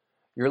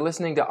You're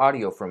listening to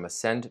audio from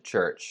Ascend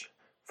Church.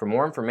 For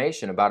more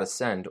information about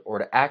Ascend or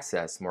to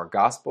access more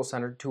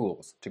gospel-centered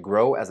tools to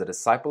grow as a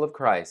disciple of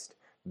Christ,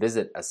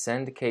 visit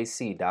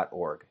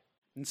ascendkc.org.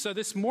 And so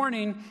this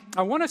morning,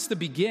 I want us to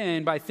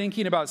begin by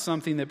thinking about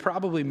something that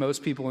probably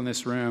most people in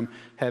this room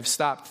have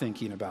stopped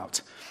thinking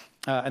about,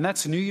 and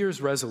that's New Year's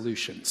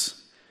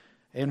resolutions.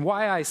 And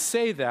why I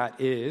say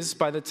that is,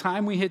 by the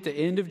time we hit the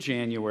end of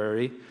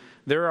January,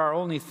 there are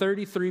only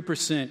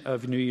 33%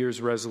 of New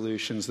Year's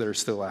resolutions that are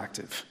still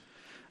active.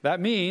 That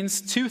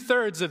means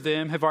 2/3 of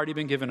them have already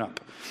been given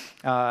up.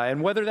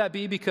 And whether that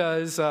be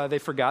because they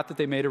forgot that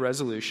they made a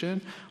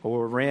resolution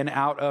or ran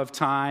out of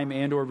time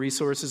and or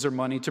resources or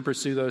money to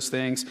pursue those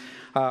things,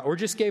 or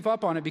just gave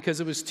up on it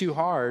because it was too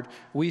hard,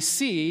 we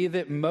see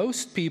that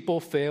most people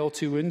fail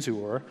to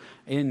endure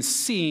in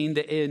seeing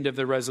the end of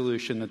the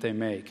resolution that they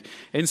make.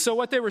 And so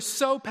what they were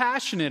so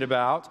passionate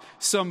about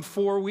some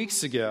 4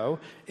 weeks ago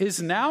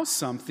is now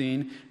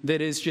something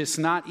that is just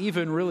not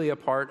even really a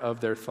part of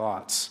their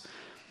thoughts.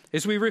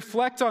 As we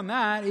reflect on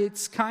that,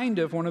 it's kind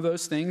of one of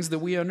those things that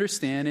we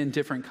understand in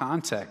different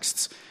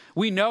contexts.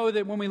 We know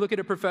that when we look at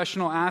a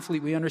professional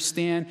athlete, we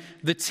understand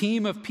the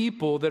team of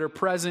people that are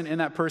present in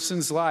that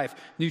person's life.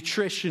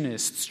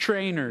 Nutritionists,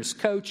 trainers,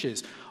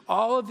 coaches,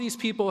 all of these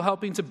people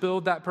helping to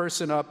build that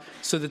person up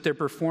so that they're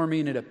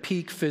performing at a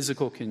peak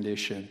physical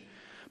condition.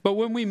 But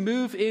when we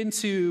move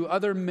into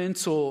other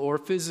mental or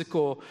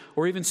physical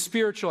or even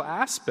spiritual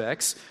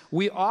aspects,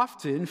 we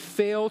often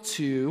fail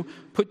to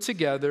put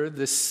together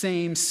the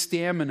same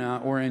stamina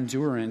or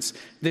endurance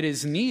that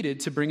is needed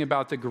to bring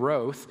about the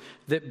growth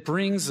that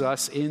brings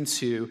us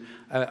into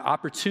an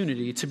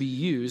opportunity to be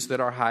used at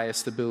our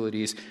highest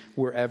abilities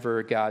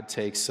wherever God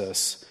takes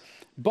us.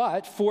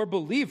 But for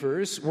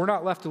believers, we're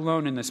not left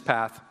alone in this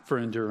path for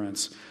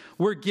endurance.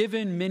 We're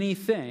given many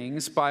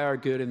things by our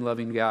good and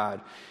loving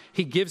God.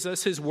 He gives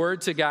us his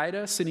word to guide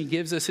us, and he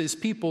gives us his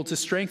people to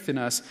strengthen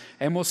us.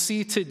 And we'll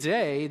see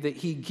today that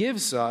he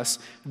gives us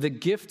the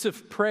gift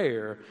of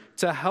prayer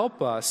to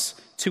help us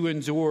to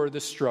endure the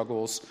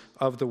struggles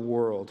of the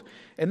world.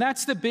 And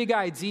that's the big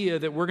idea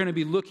that we're going to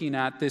be looking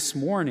at this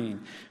morning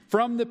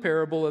from the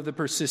parable of the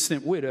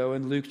persistent widow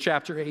in Luke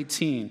chapter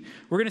 18.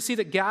 We're going to see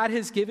that God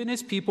has given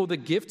his people the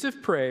gift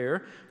of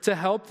prayer to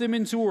help them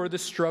endure the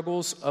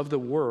struggles of the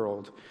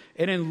world.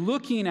 And in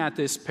looking at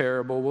this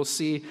parable, we'll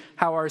see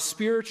how our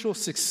spiritual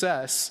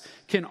success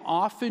can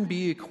often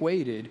be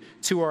equated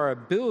to our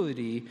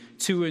ability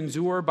to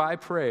endure by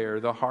prayer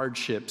the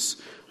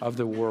hardships of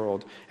the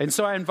world. And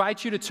so I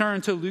invite you to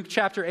turn to Luke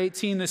chapter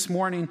 18 this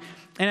morning.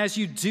 And as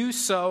you do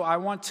so, I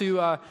want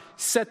to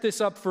set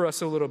this up for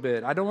us a little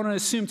bit. I don't want to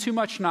assume too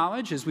much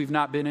knowledge, as we've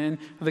not been in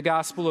the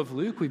Gospel of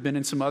Luke. We've been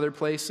in some other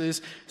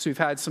places. So we've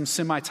had some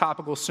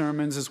semi-topical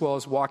sermons as well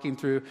as walking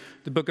through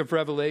the book of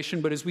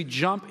Revelation. But as we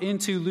jump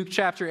into Luke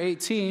chapter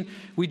 18,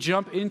 we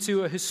jump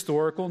into a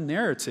historical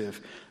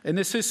narrative. And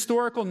this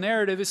historical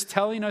narrative is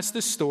telling us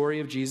the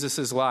story of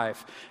Jesus'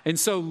 life. And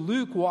so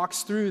Luke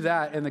walks through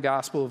that in the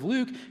Gospel of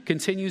Luke,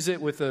 continues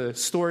it with the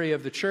story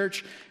of the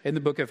church in the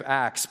book of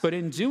Acts. But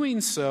in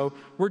doing so,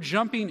 we're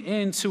jumping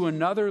into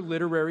another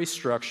literary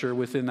structure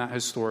within that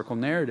historical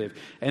narrative.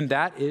 And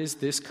that is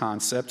this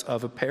concept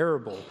of a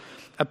parable.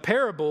 A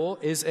parable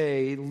is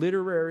a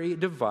literary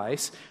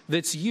device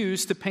that's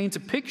used to paint a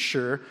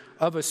picture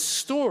of a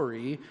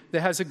story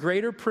that has a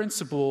greater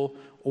principle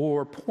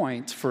or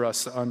point for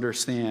us to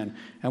understand.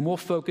 And we'll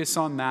focus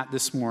on that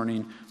this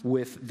morning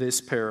with this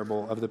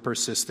parable of the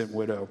persistent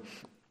widow.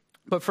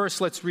 But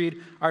first, let's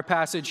read our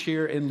passage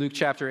here in Luke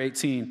chapter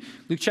 18.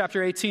 Luke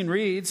chapter 18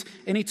 reads,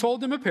 "And he told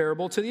them a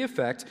parable to the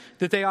effect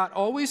that they ought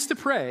always to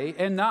pray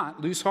and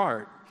not lose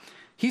heart.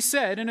 He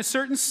said, in a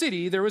certain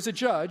city there was a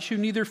judge who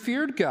neither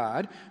feared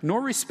God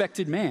nor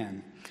respected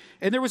man.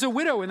 And there was a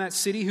widow in that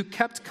city who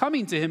kept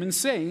coming to him and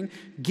saying,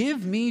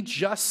 'Give me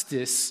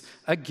justice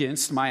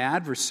against my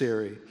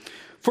adversary.'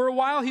 For a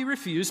while he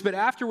refused, but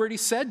afterward he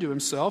said to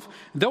himself,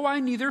 'Though I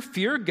neither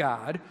fear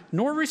God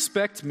nor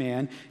respect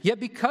man, yet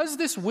because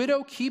this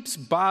widow keeps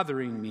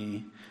bothering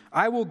me,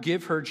 I will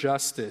give her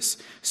justice,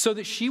 so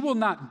that she will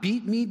not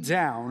beat me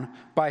down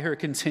by her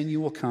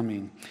continual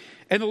coming.'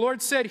 And the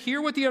Lord said,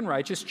 'Hear what the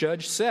unrighteous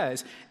judge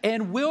says.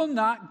 And will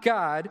not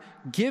God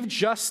give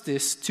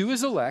justice to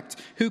his elect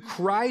who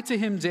cry to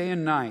him day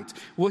and night?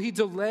 Will he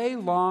delay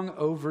long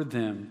over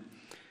them?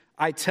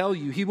 I tell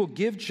you, he will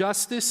give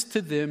justice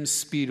to them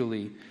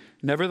speedily.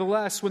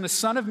 Nevertheless, when the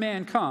Son of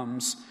Man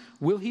comes,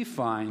 will he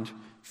find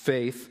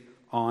faith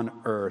on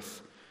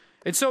earth?'"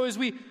 And so as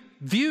we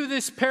view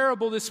this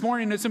parable this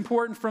morning, it's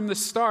important from the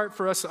start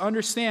for us to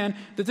understand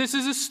that this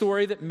is a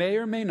story that may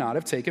or may not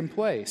have taken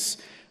place.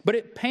 But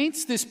it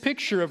paints this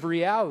picture of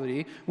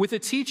reality with a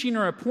teaching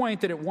or a point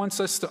that it wants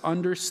us to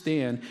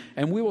understand.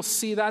 And we will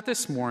see that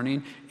this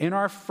morning in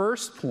our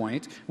first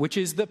point, which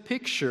is the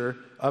picture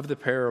of the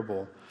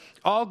parable.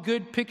 All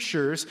good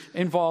pictures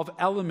involve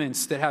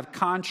elements that have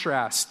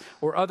contrast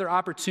or other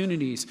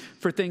opportunities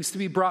for things to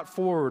be brought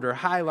forward or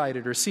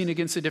highlighted or seen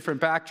against a different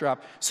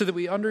backdrop so that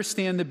we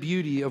understand the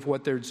beauty of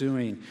what they're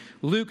doing.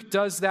 Luke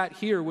does that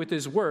here with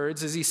his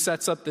words as he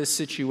sets up this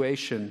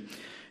situation.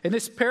 And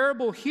this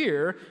parable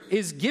here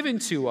is given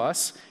to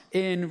us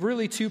in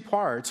really two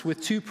parts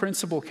with two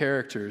principal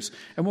characters.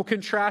 And we'll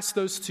contrast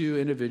those two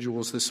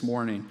individuals this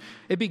morning.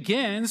 It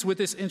begins with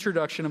this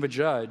introduction of a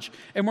judge.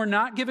 And we're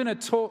not given a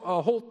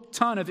whole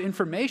ton of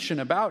information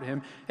about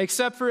him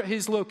except for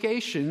his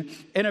location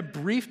and a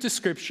brief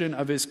description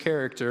of his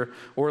character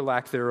or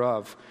lack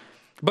thereof.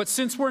 But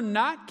since we're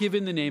not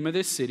given the name of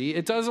this city,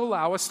 it does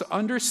allow us to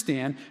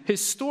understand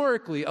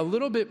historically a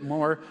little bit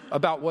more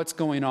about what's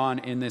going on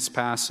in this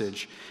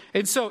passage.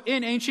 And so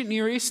in ancient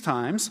Near East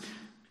times,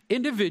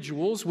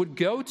 individuals would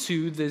go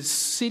to the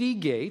city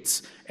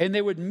gates and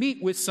they would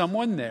meet with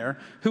someone there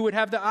who would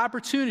have the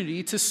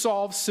opportunity to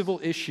solve civil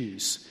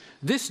issues.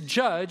 This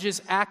judge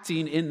is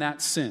acting in that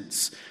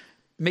sense,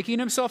 making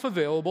himself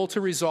available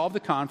to resolve the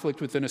conflict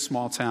within a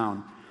small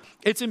town.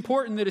 It's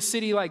important that a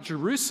city like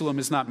Jerusalem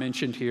is not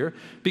mentioned here,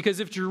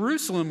 because if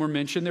Jerusalem were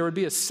mentioned, there would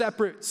be a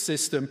separate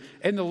system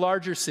in the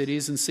larger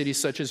cities and cities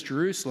such as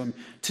Jerusalem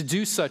to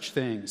do such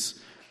things.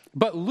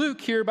 But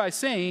Luke here, by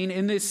saying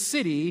in this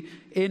city,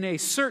 in a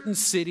certain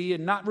city,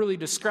 and not really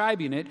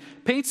describing it,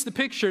 paints the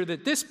picture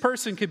that this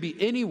person could be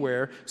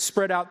anywhere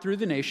spread out through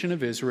the nation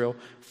of Israel,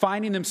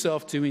 finding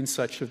himself doing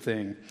such a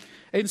thing.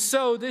 And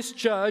so this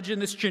judge in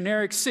this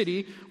generic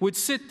city would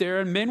sit there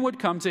and men would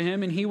come to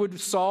him and he would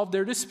solve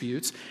their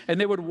disputes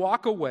and they would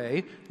walk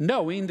away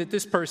knowing that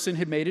this person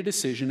had made a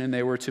decision and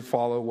they were to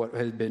follow what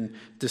had been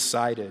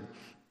decided.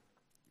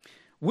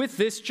 With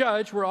this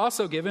judge, we're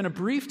also given a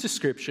brief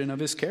description of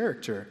his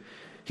character.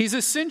 He's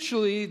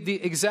essentially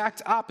the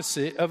exact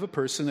opposite of a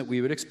person that we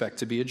would expect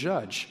to be a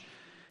judge.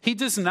 He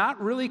does not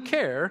really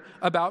care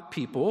about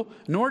people,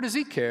 nor does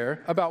he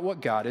care about what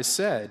God has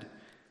said.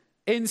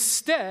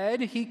 Instead,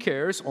 he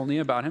cares only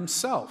about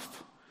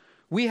himself.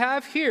 We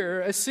have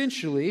here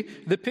essentially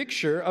the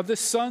picture of the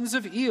sons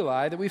of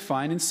Eli that we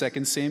find in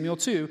 2 Samuel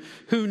 2,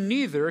 who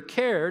neither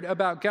cared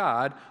about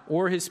God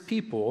or his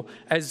people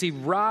as he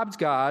robbed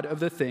God of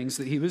the things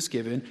that he was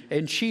given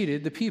and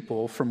cheated the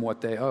people from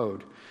what they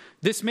owed.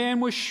 This man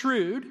was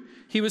shrewd,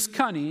 he was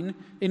cunning,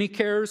 and he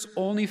cares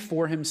only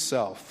for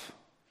himself.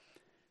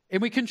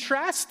 And we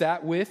contrast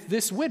that with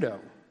this widow.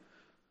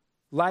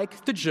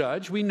 Like the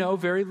judge, we know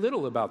very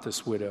little about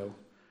this widow.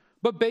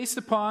 But based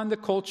upon the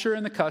culture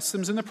and the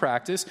customs and the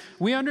practice,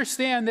 we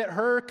understand that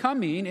her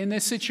coming in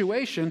this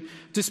situation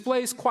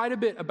displays quite a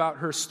bit about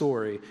her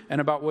story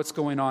and about what's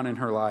going on in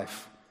her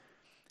life.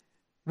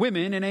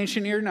 Women in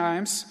ancient Near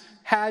times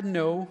had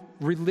no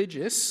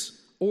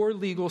religious or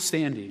legal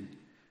standing,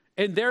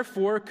 and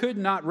therefore could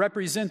not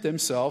represent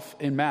themselves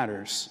in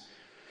matters.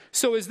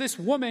 So as this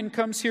woman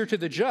comes here to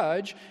the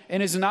judge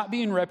and is not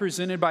being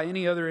represented by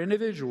any other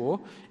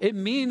individual, it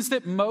means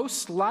that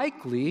most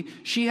likely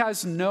she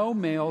has no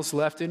males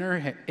left in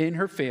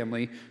her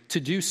family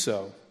to do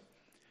so.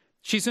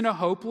 She's in a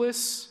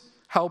hopeless,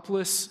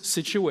 helpless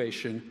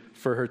situation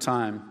for her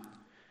time.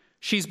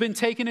 She's been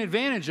taken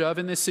advantage of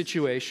in this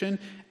situation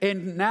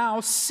and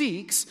now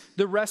seeks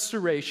the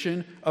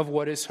restoration of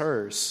what is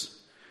hers.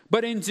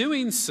 But in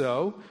doing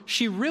so,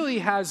 she really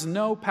has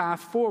no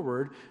path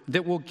forward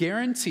that will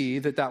guarantee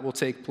that that will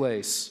take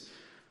place.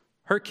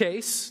 Her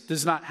case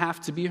does not have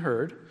to be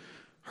heard.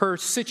 Her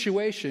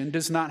situation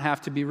does not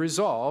have to be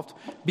resolved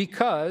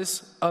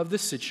because of the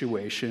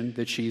situation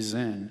that she's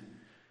in.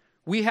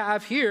 We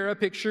have here a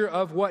picture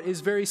of what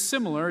is very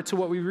similar to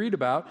what we read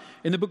about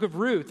in the book of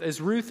Ruth,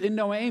 as Ruth and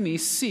Naomi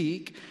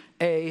seek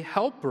a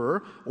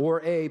helper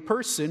or a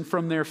person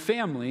from their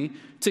family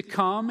to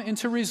come and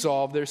to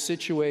resolve their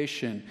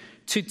situation,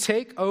 to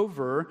take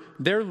over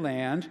their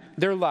land,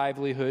 their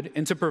livelihood,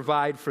 and to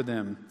provide for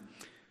them.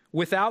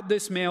 Without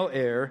this male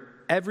heir,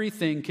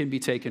 everything can be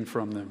taken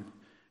from them,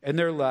 and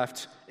they're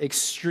left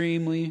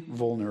extremely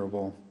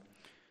vulnerable.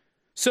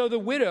 So the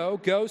widow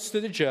goes to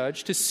the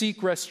judge to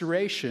seek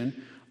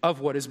restoration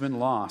of what has been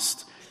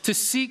lost, to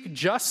seek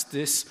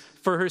justice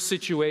for her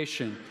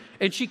situation.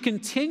 And she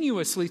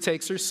continuously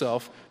takes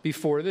herself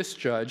before this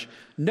judge,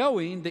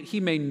 knowing that he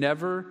may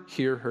never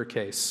hear her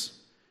case.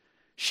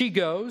 She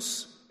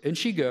goes, and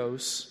she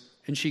goes,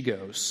 and she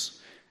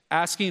goes,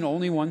 asking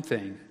only one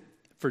thing,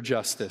 for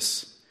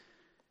justice.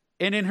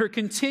 And in her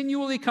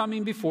continually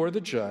coming before the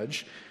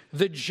judge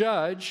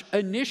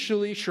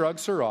initially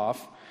shrugs her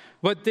off,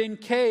 but then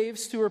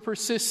caves to her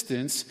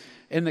persistence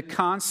in the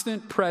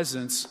constant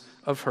presence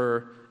of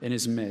her in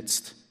his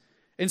midst.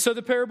 And so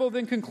the parable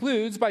then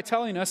concludes by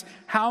telling us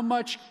how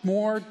much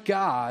more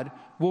God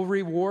will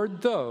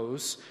reward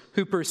those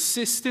who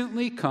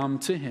persistently come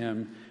to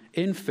him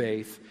in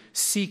faith,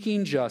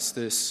 seeking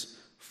justice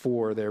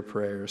for their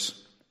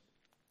prayers.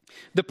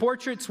 The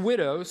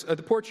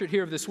portrait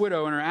here of this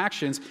widow and her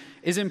actions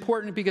is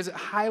important because it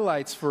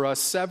highlights for us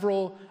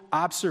several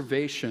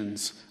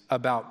observations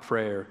about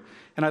prayer.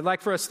 And I'd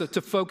like for us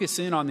to focus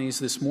in on these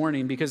this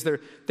morning because they're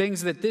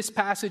things that this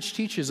passage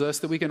teaches us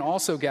that we can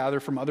also gather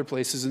from other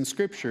places in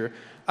Scripture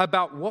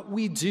about what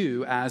we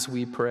do as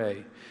we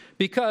pray.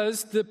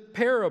 Because the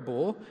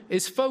parable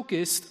is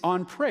focused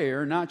on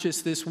prayer, not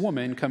just this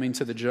woman coming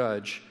to the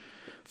judge.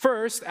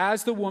 First,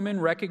 as the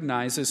woman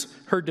recognizes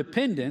her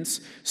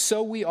dependence,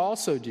 so we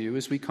also do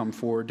as we come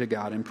forward to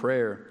God in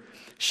prayer.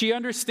 She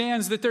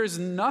understands that there's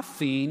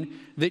nothing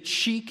that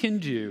she can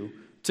do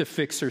to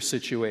fix her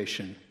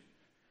situation.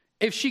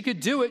 If she could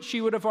do it, she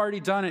would have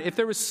already done it. If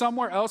there was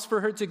somewhere else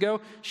for her to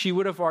go, she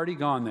would have already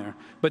gone there.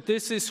 But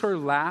this is her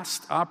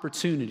last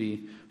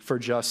opportunity for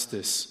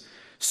justice.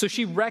 So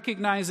she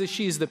recognizes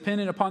she is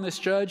dependent upon this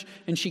judge,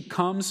 and she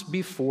comes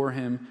before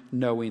him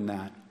knowing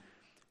that.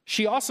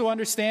 She also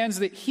understands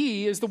that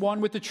he is the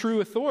one with the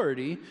true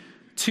authority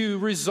to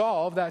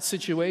resolve that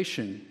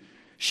situation.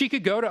 She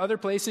could go to other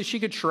places, she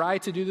could try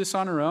to do this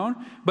on her own,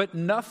 but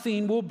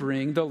nothing will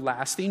bring the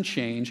lasting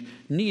change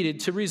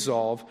needed to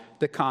resolve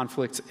the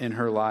conflict in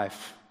her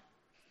life.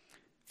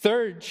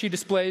 Third, she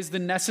displays the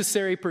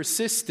necessary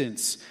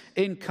persistence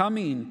in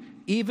coming,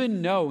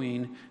 even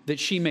knowing that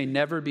she may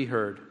never be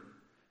heard.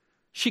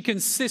 She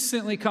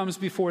consistently comes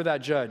before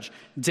that judge,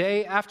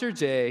 day after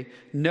day,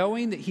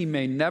 knowing that he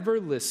may never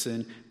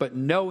listen, but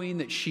knowing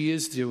that she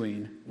is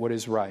doing what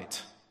is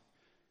right.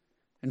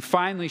 And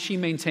finally, she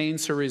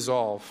maintains her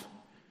resolve.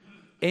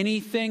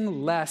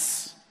 Anything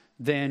less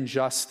than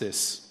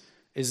justice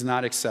is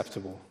not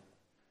acceptable.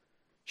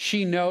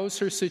 She knows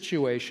her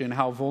situation,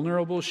 how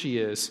vulnerable she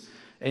is,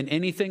 and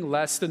anything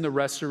less than the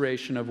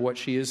restoration of what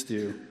she is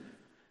due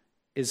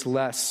is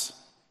less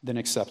than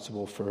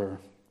acceptable for her.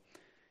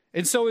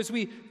 And so as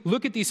we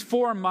look at these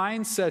four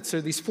mindsets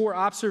or these four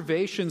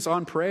observations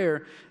on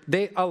prayer,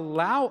 they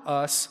allow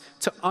us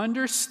to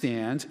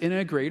understand in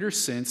a greater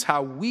sense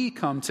how we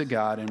come to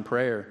God in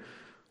prayer.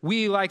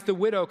 We, like the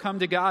widow, come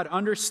to God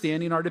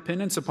understanding our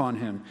dependence upon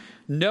him,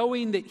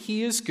 knowing that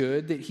he is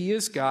good, that he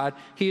is God,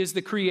 he is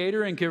the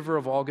creator and giver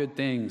of all good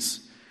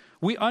things.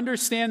 We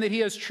understand that he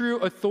has true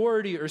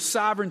authority or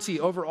sovereignty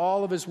over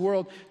all of his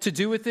world to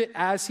do with it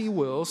as he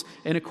wills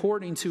and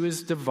according to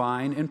his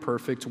divine and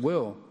perfect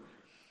will.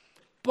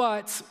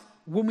 But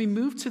when we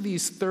move to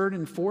these third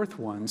and fourth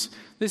ones,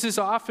 this is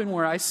often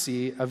where I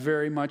see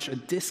very much a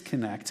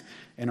disconnect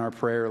in our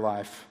prayer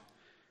life.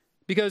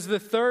 Because the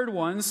third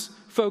ones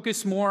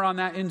focus more on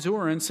that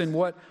endurance and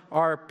what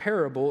our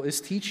parable is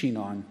teaching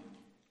on.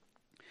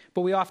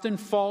 But we often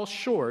fall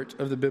short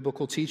of the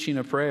biblical teaching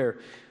of prayer.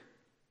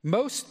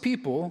 Most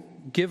people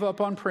give up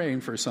on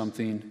praying for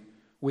something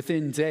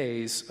within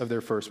days of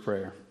their first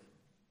prayer.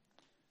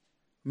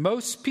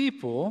 Most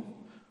people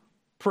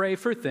pray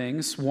for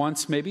things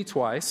once, maybe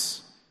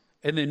twice,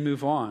 and then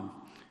move on.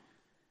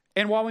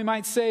 And while we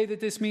might say that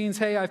this means,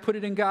 hey, I've put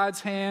it in God's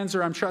hands,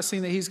 or I'm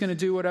trusting that he's going to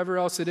do whatever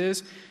else it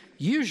is,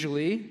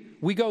 usually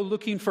we go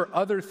looking for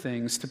other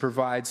things to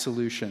provide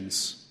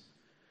solutions.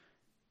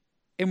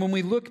 And when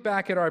we look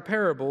back at our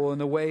parable and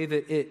the way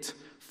that it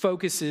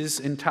focuses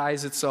and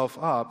ties itself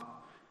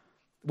up,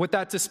 what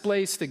that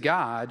displays to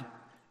God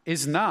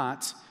is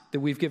not that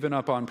we've given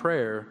up on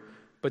prayer,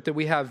 but that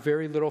we have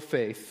very little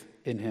faith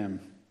in him.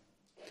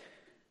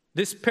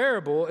 This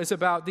parable is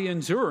about the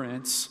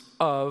endurance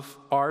of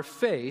our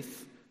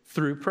faith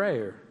through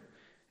prayer.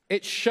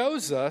 It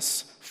shows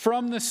us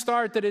from the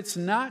start that it's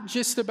not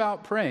just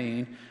about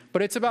praying,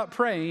 but it's about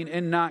praying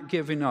and not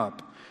giving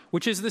up,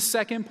 which is the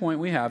second point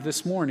we have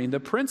this morning,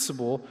 the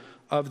principle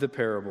of the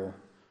parable.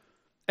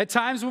 At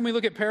times when we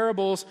look at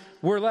parables,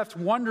 we're left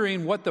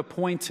wondering what the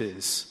point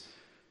is.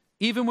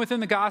 Even within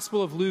the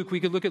Gospel of Luke,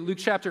 we could look at Luke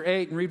chapter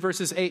 8 and read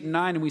verses 8 and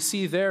 9, and we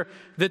see there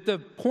that the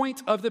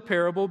point of the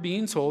parable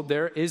being told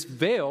there is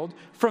veiled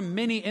from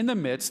many in the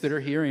midst that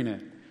are hearing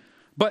it.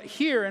 But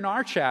here in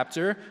our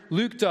chapter,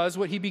 Luke does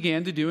what he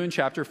began to do in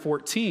chapter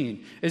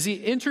 14. As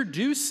he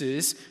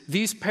introduces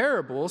these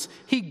parables,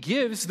 he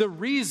gives the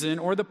reason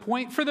or the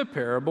point for the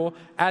parable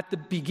at the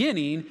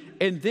beginning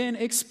and then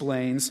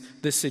explains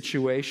the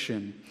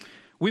situation.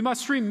 We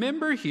must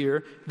remember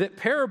here that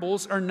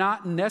parables are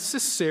not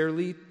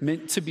necessarily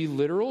meant to be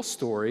literal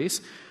stories,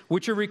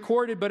 which are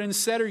recorded, but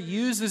instead are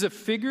used as a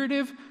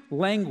figurative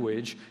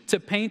language to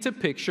paint a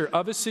picture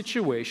of a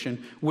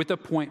situation with a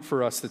point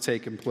for us to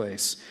take in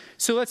place.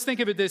 So let's think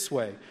of it this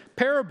way.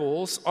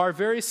 Parables are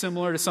very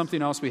similar to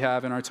something else we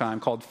have in our time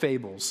called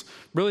fables.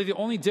 Really, the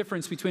only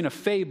difference between a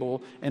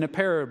fable and a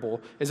parable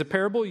is a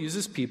parable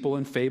uses people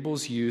and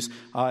fables use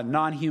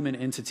non-human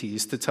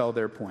entities to tell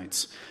their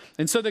points.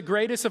 And so the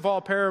greatest of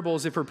all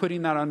parables, if we're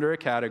putting that under a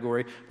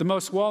category, the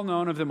most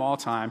well-known of them all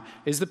time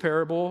is the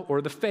parable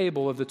or the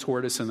fable of the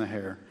tortoise and the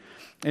hare.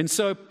 And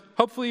so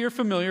hopefully you're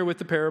familiar with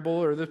the parable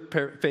or the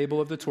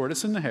fable of the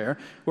tortoise and the hare,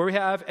 where we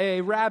have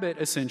a rabbit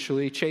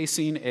essentially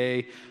chasing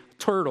a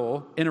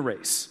turtle in a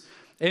race.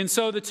 And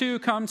so the two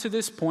come to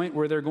this point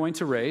where they're going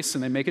to race,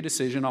 and they make a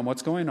decision on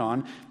what's going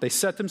on. They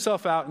set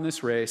themselves out in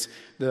this race.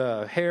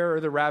 The hare or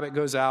the rabbit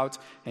goes out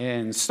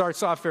and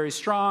starts off very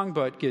strong,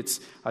 but gets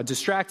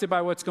distracted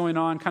by what's going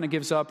on, kind of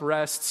gives up,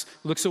 rests,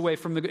 looks away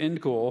from the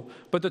end goal.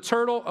 But the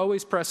turtle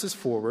always presses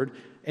forward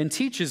and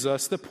teaches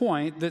us the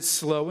point that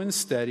slow and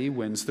steady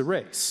wins the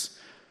race.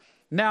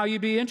 Now,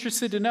 you'd be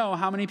interested to know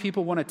how many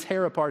people want to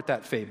tear apart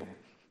that fable.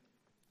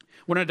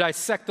 Want to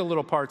dissect the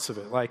little parts of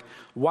it. Like,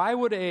 why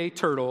would a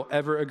turtle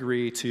ever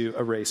agree to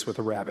a race with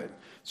a rabbit?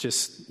 It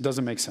just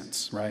doesn't make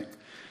sense, right?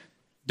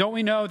 Don't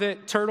we know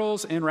that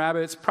turtles and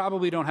rabbits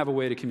probably don't have a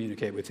way to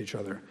communicate with each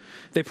other?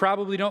 They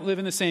probably don't live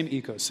in the same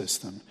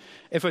ecosystem.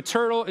 If a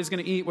turtle is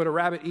going to eat what a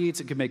rabbit eats,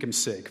 it can make him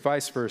sick,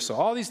 vice versa.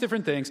 All these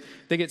different things,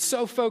 they get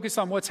so focused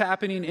on what's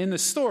happening in the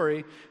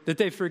story that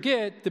they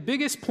forget the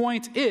biggest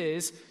point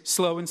is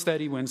slow and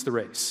steady wins the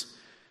race.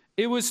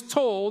 It was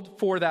told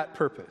for that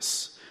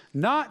purpose.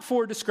 Not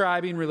for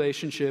describing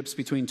relationships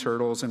between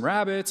turtles and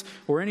rabbits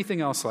or anything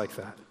else like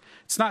that.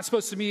 It's not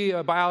supposed to be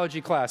a biology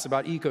class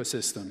about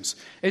ecosystems.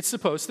 It's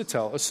supposed to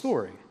tell a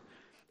story.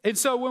 And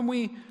so when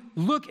we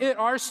look at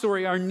our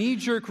story, our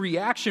knee-jerk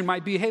reaction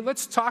might be, hey,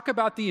 let's talk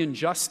about the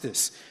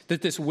injustice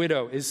that this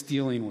widow is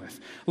dealing with.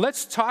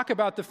 Let's talk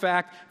about the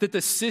fact that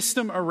the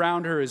system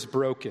around her is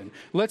broken.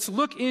 Let's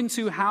look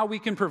into how we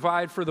can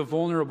provide for the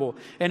vulnerable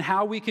and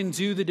how we can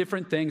do the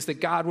different things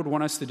that God would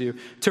want us to do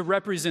to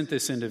represent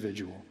this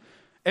individual.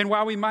 And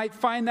while we might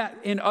find that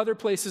in other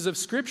places of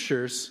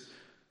scriptures,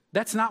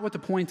 that's not what the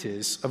point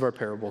is of our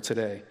parable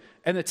today.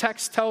 And the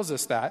text tells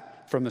us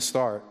that from the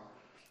start.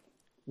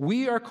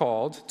 We are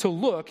called to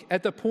look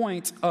at the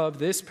point of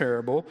this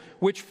parable,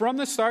 which from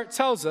the start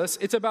tells us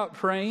it's about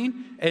praying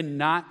and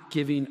not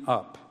giving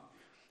up.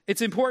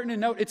 It's important to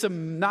note it's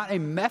not a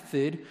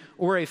method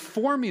or a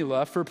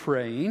formula for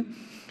praying,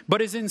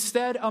 but is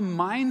instead a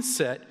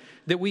mindset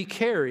that we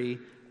carry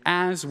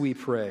as we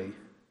pray.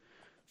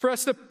 For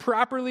us to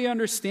properly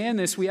understand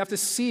this, we have to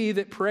see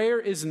that prayer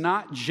is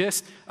not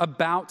just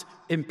about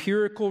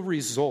empirical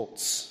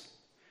results.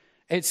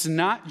 It's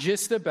not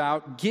just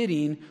about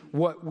getting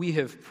what we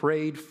have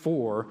prayed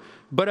for,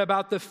 but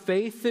about the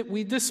faith that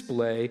we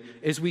display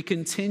as we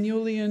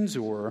continually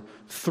endure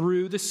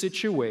through the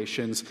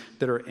situations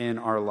that are in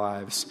our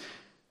lives.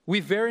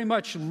 We very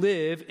much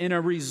live in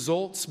a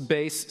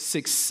results-based,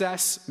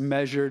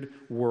 success-measured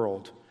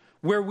world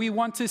where we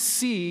want to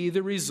see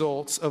the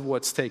results of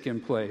what's taken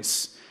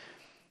place.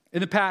 In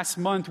the past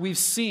month, we've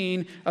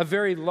seen a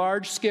very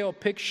large-scale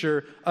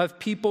picture of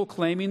people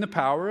claiming the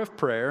power of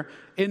prayer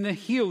in the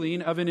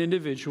healing of an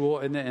individual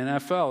in the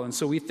NFL. And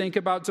so we think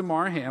about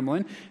Damar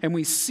Hamlin, and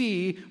we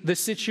see the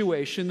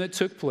situation that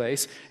took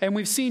place. And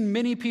we've seen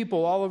many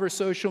people all over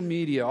social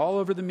media, all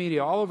over the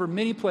media, all over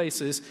many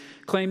places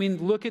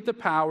claiming, look at the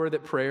power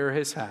that prayer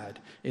has had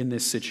in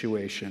this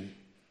situation.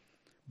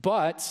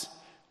 But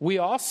we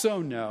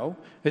also know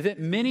that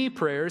many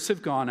prayers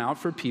have gone out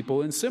for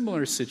people in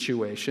similar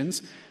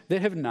situations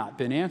that have not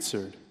been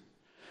answered.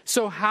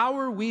 So how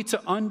are we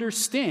to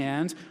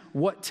understand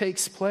what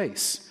takes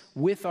place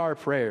with our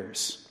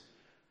prayers?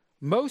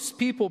 Most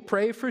people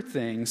pray for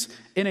things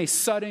in a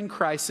sudden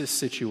crisis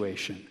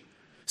situation.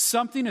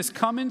 Something has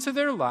come into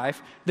their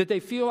life that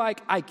they feel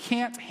like, I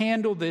can't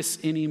handle this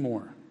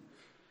anymore.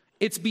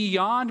 It's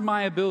beyond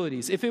my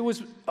abilities. If it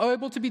was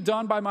able to be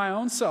done by my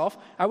own self,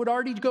 I would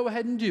already go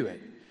ahead and do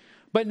it.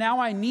 But now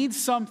I need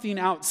something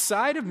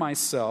outside of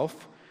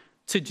myself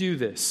to do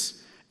this.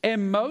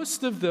 And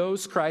most of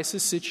those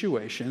crisis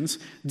situations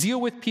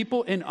deal with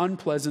people in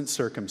unpleasant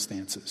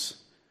circumstances.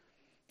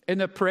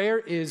 And the prayer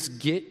is,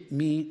 get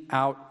me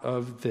out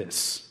of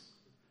this.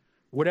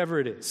 Whatever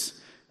it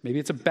is. Maybe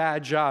it's a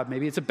bad job.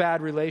 Maybe it's a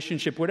bad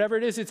relationship. Whatever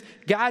it is, it's,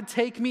 God,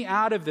 take me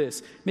out of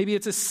this. Maybe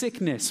it's a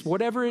sickness.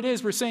 Whatever it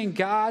is, we're saying,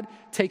 God,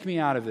 take me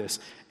out of this.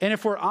 And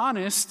if we're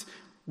honest,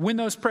 when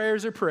those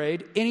prayers are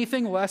prayed,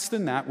 anything less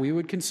than that we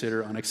would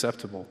consider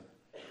unacceptable.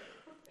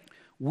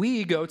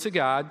 We go to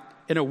God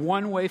in a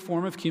one-way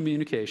form of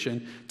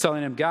communication,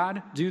 telling him,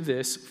 God, do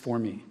this for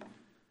me.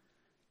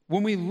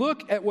 When we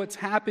look at what's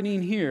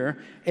happening here,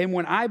 and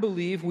when I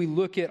believe we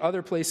look at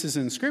other places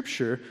in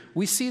Scripture,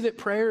 we see that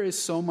prayer is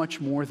so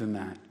much more than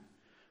that.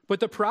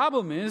 But the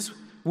problem is,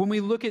 when we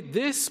look at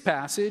this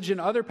passage and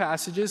other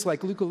passages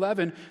like Luke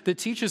 11 that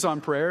teaches on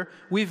prayer,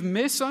 we've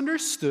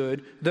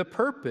misunderstood the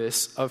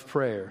purpose of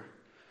prayer.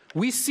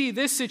 We see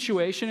this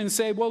situation and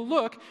say, well,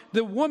 look,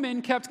 the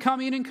woman kept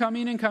coming and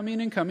coming and coming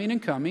and coming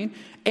and coming,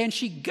 and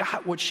she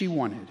got what she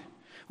wanted.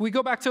 We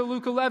go back to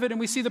Luke 11 and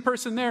we see the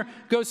person there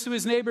goes to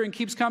his neighbor and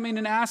keeps coming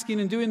and asking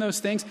and doing those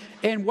things,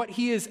 and what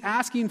he is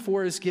asking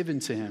for is given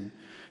to him.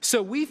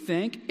 So we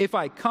think, if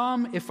I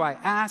come, if I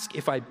ask,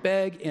 if I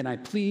beg and I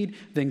plead,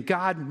 then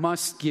God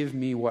must give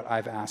me what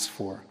I've asked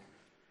for.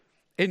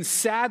 And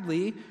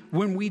sadly,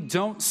 when we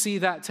don't see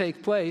that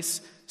take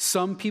place,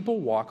 some people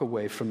walk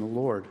away from the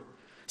Lord,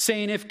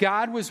 saying, if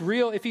God was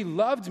real, if he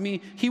loved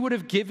me, he would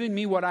have given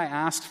me what I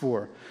asked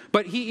for.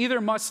 But he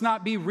either must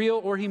not be real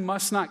or he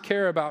must not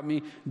care about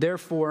me.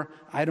 Therefore,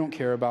 I don't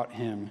care about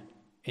him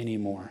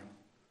anymore.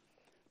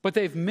 but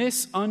they've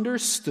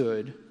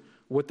misunderstood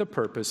what the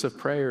purpose of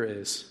prayer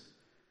is.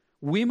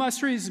 We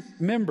must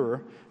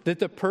remember that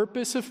the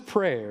purpose of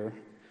prayer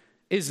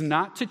is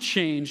not to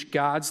change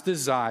God's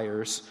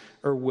desires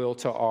or will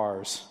to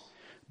ours,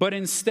 but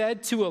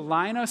instead to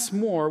align us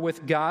more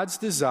with God's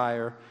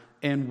desire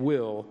and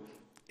will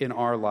in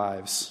our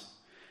lives.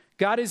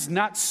 God is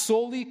not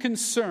solely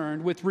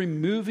concerned with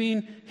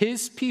removing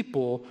his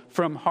people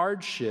from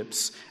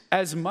hardships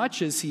as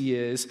much as he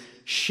is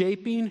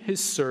shaping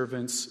his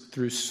servants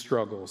through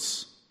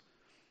struggles.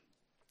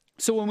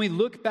 So when we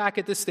look back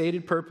at the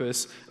stated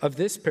purpose of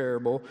this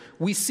parable,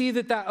 we see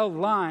that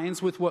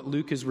aligns with what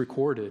Luke has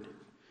recorded.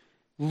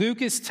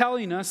 Luke is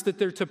telling us that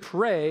they're to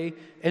pray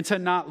and to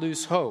not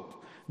lose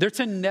hope. They're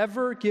to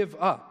never give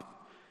up.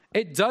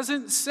 It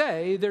doesn't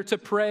say they're to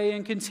pray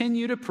and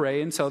continue to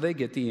pray until they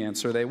get the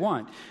answer they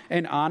want.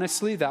 And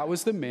honestly, that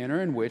was the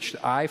manner in which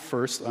I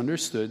first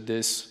understood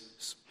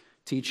this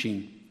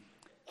teaching.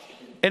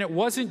 And it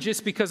wasn't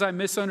just because I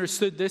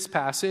misunderstood this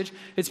passage.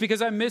 It's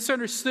because I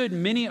misunderstood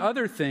many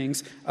other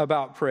things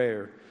about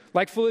prayer.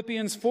 Like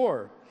Philippians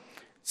 4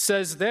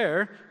 says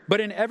there,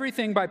 but in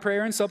everything by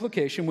prayer and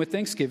supplication with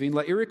thanksgiving,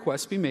 let your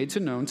requests be made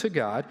known to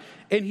God,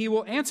 and he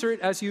will answer it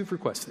as you've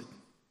requested.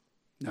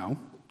 No.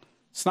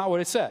 It's not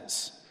what it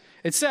says.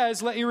 It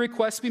says, let your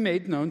requests be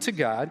made known to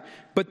God,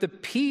 but the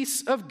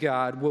peace of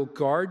God will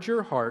guard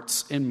your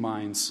hearts and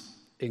minds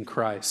in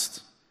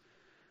Christ.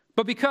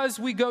 But because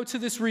we go to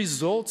this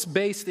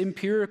results-based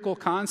empirical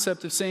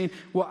concept of saying,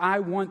 well, I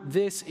want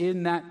this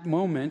in that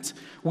moment,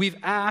 we've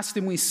asked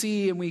and we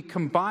see and we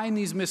combine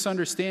these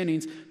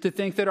misunderstandings to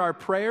think that our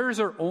prayers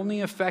are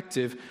only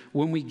effective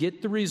when we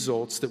get the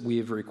results that we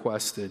have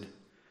requested.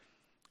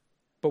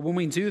 But when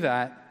we do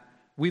that,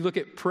 we look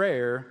at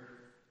prayer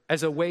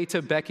as a way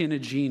to beckon a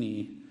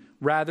genie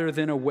rather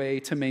than a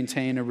way to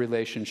maintain a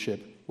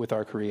relationship with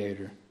our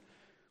Creator.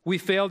 We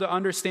fail to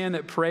understand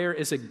that prayer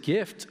is a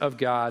gift of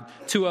God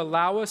to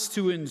allow us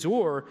to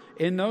endure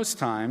in those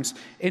times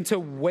and to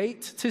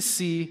wait to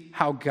see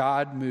how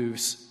God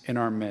moves in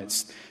our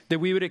midst. That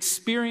we would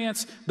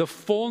experience the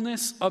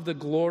fullness of the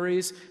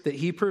glories that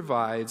he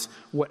provides,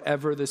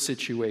 whatever the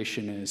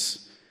situation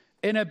is.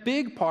 And a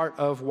big part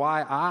of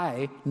why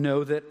I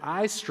know that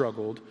I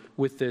struggled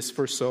with this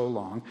for so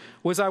long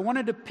was I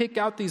wanted to pick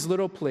out these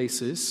little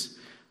places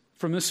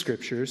from the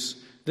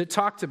scriptures that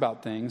talked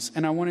about things,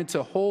 and I wanted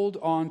to hold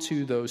on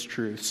to those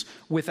truths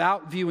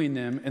without viewing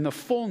them in the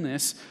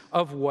fullness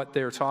of what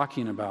they're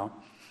talking about.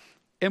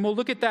 And we'll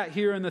look at that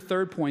here in the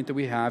third point that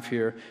we have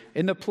here,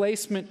 in the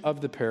placement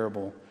of the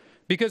parable.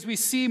 Because we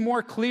see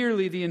more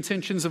clearly the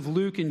intentions of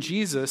Luke and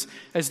Jesus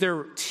as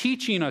they're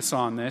teaching us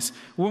on this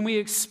when we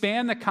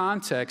expand the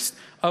context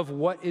of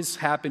what is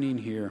happening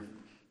here.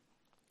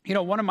 You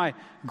know, one of my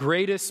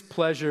greatest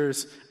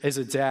pleasures as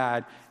a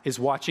dad is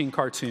watching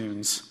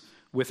cartoons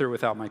with or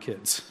without my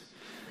kids.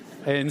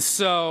 And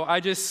so I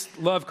just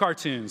love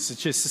cartoons.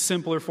 It's just a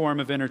simpler form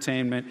of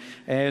entertainment.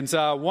 And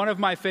one of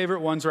my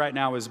favorite ones right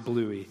now is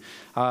Bluey.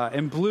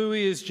 And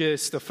Bluey is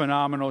just a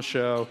phenomenal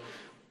show.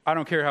 I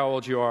don't care how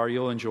old you are,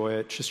 you'll enjoy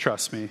it. Just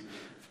trust me.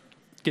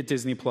 Get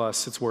Disney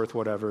Plus. It's worth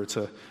whatever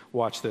to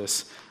watch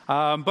this.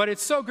 But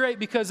it's so great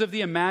because of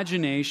the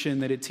imagination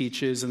that it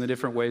teaches and the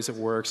different ways it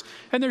works.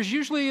 And there's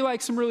usually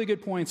like some really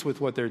good points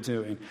with what they're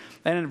doing.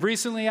 And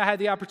recently I had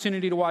the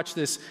opportunity to watch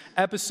this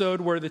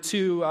episode where the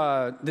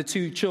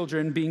two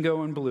children,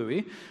 Bingo and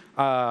Bluey,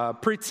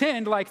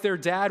 pretend like their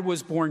dad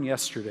was born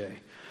yesterday.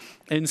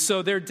 And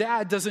so their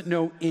dad doesn't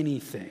know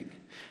anything.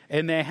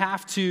 And they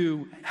have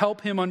to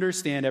help him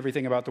understand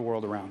everything about the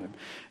world around him.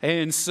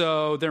 And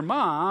so their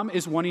mom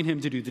is wanting him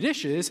to do the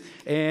dishes,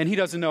 and he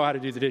doesn't know how to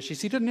do the dishes.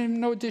 He doesn't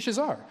even know what dishes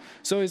are.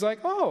 So he's like,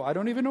 oh, I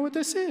don't even know what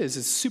this is.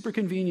 It's a super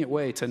convenient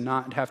way to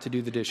not have to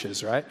do the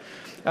dishes, right?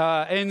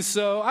 And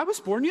so I was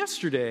born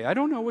yesterday. I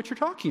don't know what you're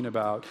talking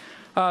about.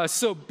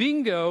 So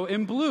Bingo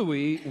and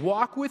Bluey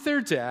walk with their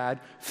dad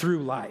through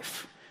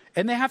life.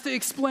 And they have to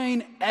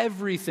explain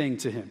everything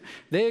to him.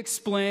 They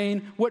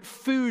explain what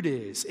food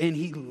is, and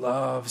he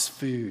loves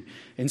food.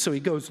 And so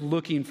he goes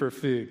looking for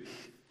food.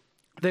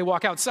 They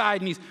walk outside,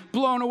 and he's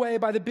blown away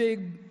by the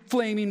big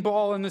flaming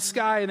ball in the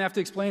sky, and they have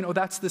to explain, oh,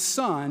 that's the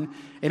sun,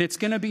 and it's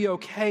going to be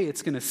okay.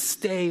 It's going to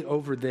stay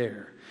over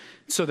there.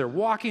 So they're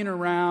walking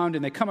around,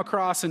 and they come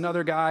across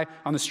another guy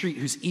on the street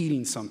who's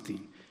eating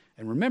something.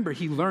 And remember,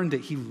 he learned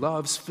that he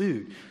loves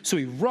food. So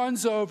he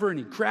runs over and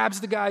he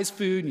grabs the guy's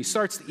food and he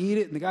starts to eat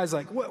it. And the guy's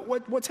like,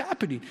 what's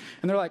happening?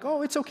 And they're like,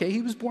 oh, it's okay.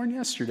 He was born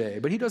yesterday,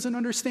 but he doesn't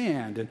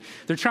understand. And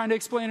they're trying to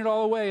explain it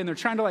all away. And they're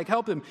trying to like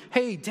help him.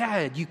 Hey,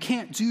 Dad, you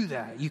can't do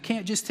that. You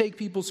can't just take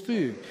people's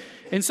food.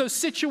 And so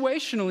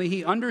situationally,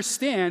 he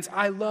understands,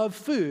 I love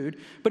food,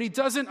 but he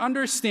doesn't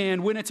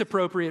understand when it's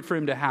appropriate for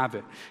him to have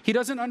it. He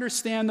doesn't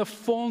understand the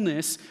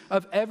fullness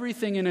of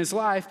everything in his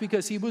life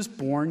because he was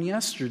born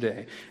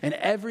yesterday, and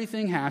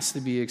everything has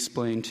to be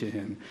explained to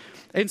him.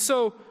 And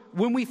so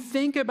when we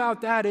think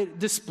about that, it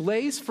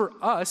displays for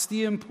us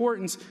the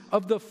importance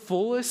of the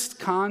fullest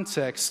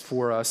context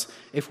for us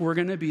if we're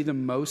going to be the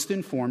most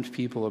informed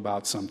people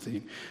about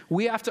something.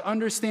 We have to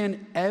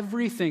understand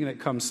everything that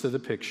comes to the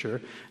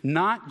picture,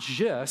 not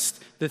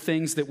just the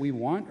things that we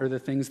want or the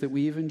things that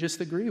we even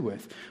just agree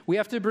with. We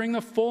have to bring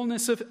the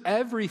fullness of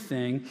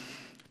everything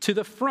to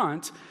the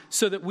front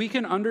so that we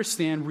can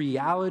understand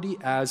reality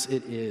as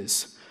it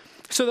is.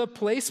 So the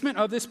placement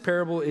of this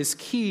parable is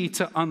key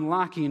to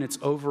unlocking its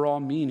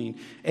overall meaning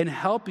and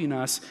helping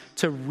us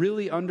to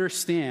really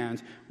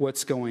understand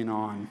what's going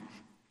on.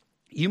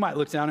 You might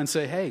look down and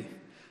say, hey,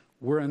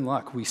 we're in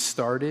luck. We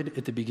started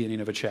at the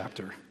beginning of a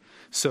chapter.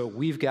 So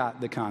we've got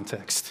the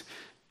context.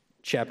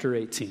 Chapter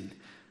 18.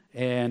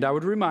 And I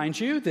would remind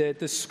you that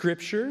the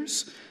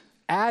scriptures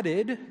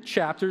added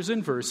chapters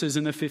and verses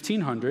in the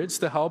 1500s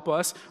to help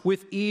us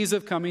with ease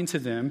of coming to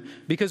them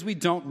because we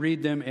don't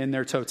read them in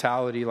their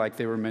totality like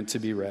they were meant to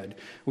be read.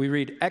 We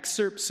read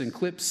excerpts and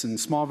clips and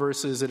small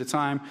verses at a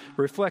time,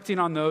 reflecting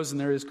on those, and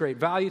there is great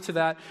value to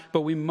that,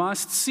 but we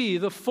must see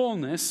the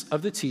fullness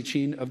of the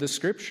teaching of the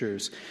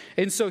scriptures.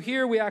 And so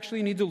here we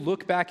actually need to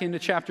look back into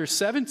chapter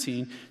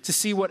 17 to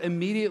see what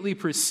immediately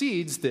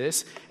precedes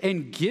this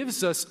and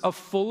gives us a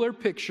fuller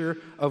picture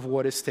of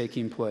what is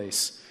taking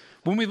place.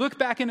 When we look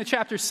back into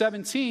chapter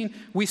 17,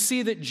 we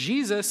see that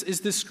Jesus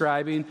is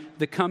describing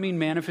the coming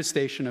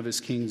manifestation of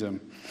his kingdom.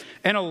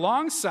 And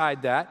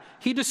alongside that,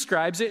 he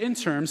describes it in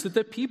terms that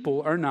the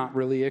people are not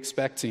really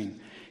expecting.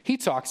 He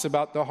talks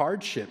about the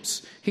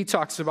hardships. He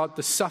talks about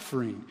the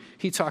suffering.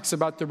 He talks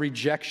about the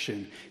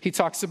rejection. He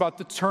talks about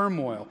the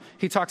turmoil.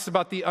 He talks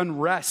about the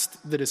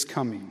unrest that is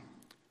coming.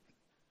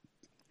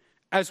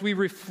 As we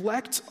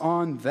reflect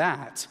on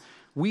that,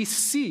 we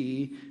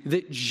see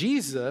that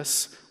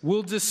Jesus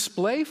will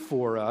display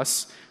for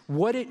us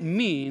what it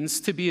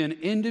means to be an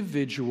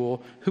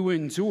individual who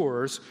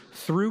endures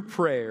through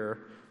prayer,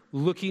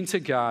 looking to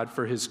God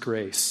for his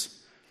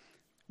grace.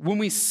 When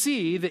we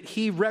see that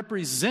he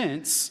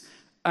represents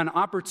an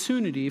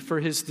opportunity for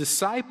his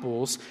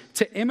disciples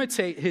to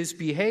imitate his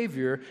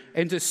behavior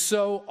and to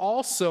so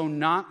also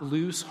not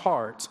lose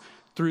heart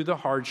through the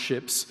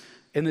hardships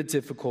and the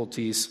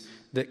difficulties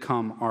that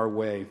come our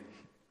way.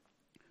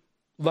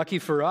 Lucky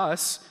for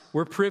us,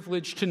 we're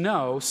privileged to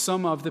know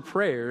some of the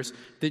prayers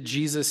that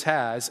Jesus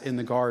has in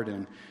the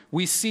garden.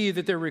 We see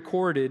that they're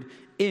recorded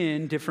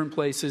in different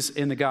places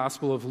in the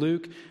Gospel of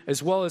Luke,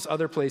 as well as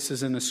other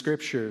places in the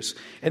Scriptures.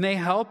 And they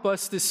help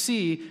us to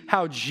see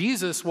how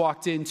Jesus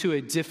walked into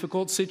a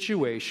difficult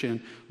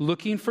situation,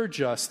 looking for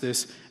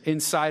justice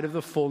inside of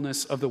the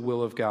fullness of the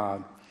will of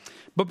God.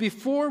 But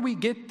before we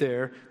get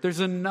there,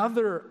 there's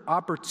another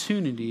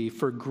opportunity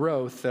for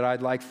growth that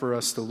I'd like for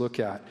us to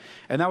look at.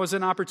 And that was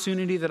an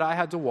opportunity that I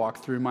had to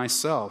walk through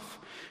myself.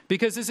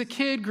 Because as a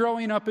kid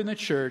growing up in the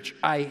church,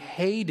 I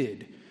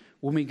hated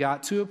when we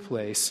got to a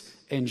place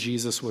and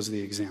Jesus was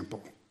the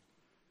example.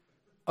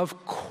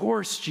 Of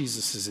course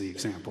Jesus is the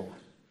example.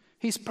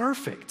 He's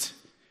perfect.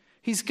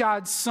 He's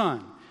God's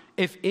son.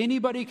 If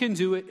anybody can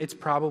do it, it's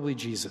probably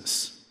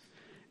Jesus.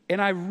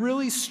 And I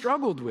really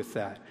struggled with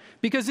that.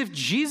 Because if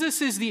Jesus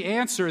is the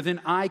answer,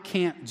 then I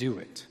can't do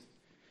it.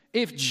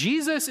 If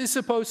Jesus is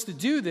supposed to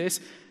do this,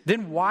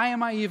 then why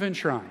am I even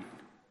trying?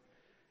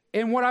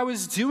 And what I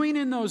was doing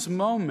in those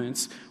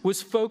moments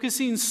was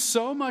focusing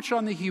so much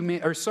on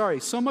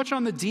so much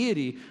on the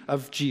deity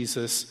of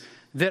Jesus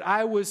that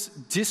I was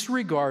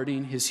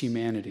disregarding his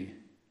humanity.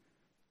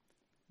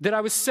 That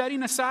I was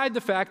setting aside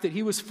the fact that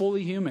he was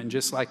fully human,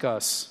 just like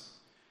us.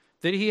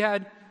 That he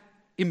had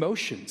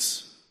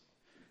emotions.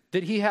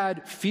 That he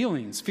had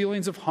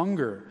feelings of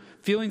hunger,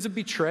 feelings of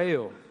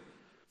betrayal,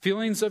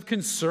 feelings of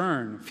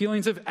concern,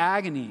 feelings of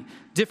agony,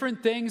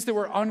 different things that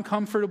were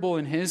uncomfortable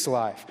in his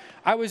life.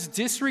 I was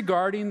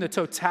disregarding the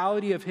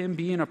totality of him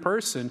being a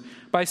person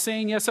by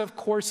saying, yes, of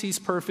course he's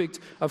perfect,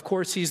 of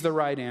course he's the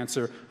right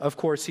answer, of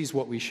course he's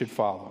what we should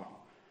follow.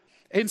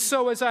 And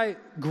so as I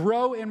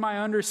grow in my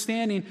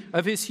understanding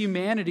of his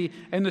humanity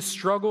and the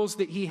struggles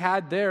that he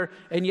had there,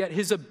 and yet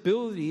his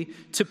ability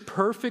to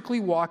perfectly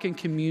walk in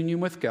communion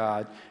with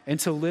God and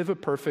to live a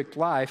perfect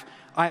life,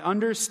 I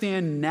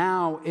understand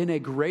now in a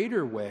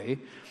greater way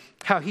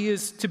how he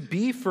is to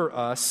be for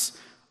us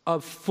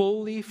a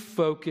fully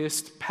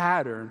focused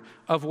pattern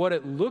of what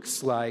it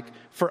looks like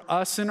for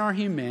us in our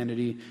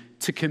humanity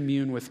to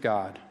commune with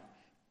God.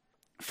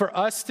 For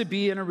us to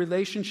be in a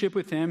relationship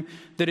with him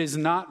that is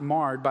not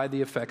marred by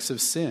the effects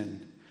of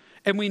sin.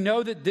 And we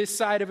know that this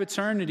side of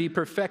eternity,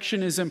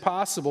 perfection is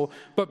impossible,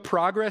 but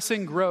progress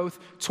and growth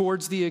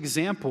towards the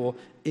example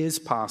is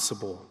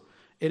possible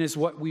and is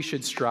what we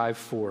should strive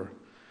for.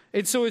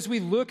 And so as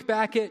we look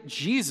back at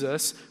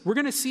Jesus, we're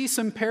going to see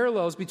some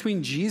parallels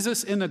between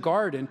Jesus in the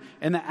garden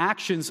and the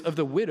actions of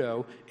the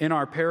widow in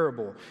our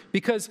parable,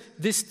 because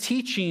this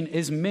teaching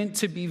is meant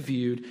to be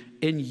viewed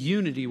in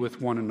unity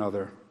with one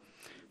another.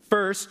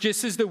 First,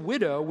 just as the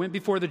widow went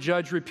before the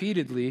judge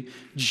repeatedly,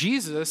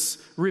 Jesus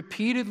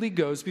repeatedly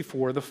goes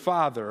before the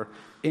Father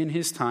in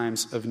his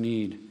times of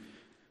need.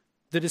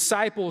 The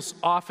disciples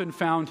often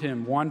found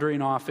him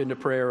wandering off into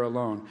prayer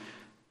alone.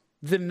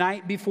 The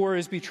night before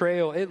his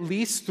betrayal, at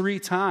least 3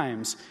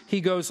 times,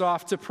 he goes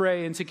off to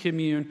pray and to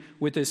commune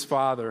with his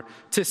Father,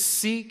 to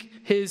seek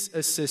his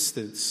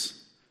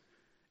assistance.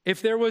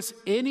 If there was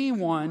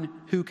anyone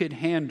who could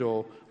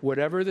handle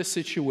whatever the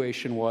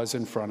situation was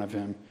in front of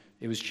him,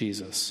 it was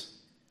Jesus.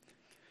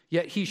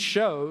 Yet he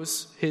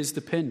shows his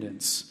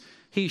dependence.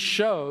 He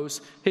shows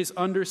his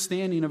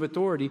understanding of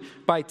authority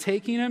by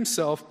taking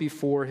himself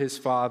before his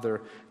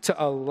Father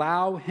to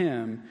allow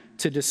him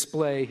to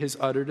display his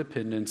utter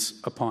dependence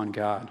upon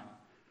God.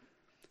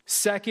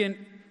 Second,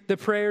 the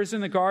prayers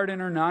in the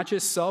garden are not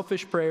just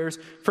selfish prayers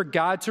for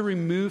God to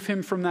remove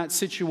him from that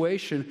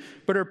situation,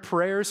 but are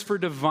prayers for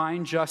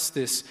divine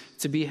justice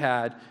to be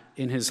had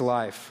in his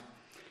life.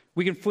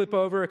 We can flip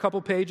over a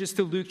couple pages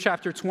to Luke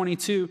chapter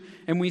 22,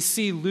 and we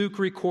see Luke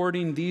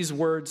recording these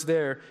words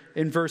there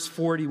in verse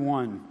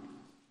 41.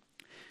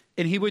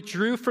 And he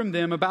withdrew from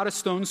them about a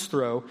stone's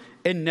throw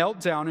and knelt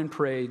down and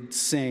prayed,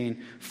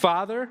 saying,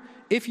 Father,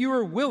 if you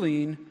are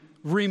willing,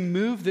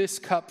 remove this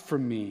cup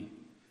from me.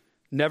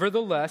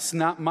 Nevertheless,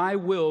 not my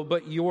will,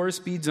 but yours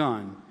be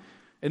done.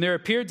 And there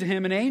appeared to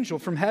him an angel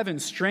from heaven,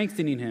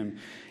 strengthening him.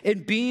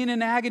 And being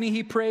in agony,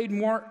 he prayed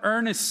more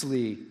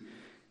earnestly.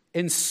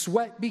 And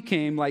sweat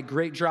became like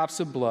great drops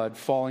of blood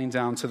falling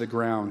down to the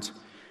ground.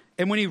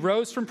 And when he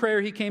rose from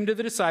prayer, he came to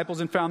the disciples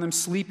and found them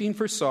sleeping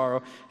for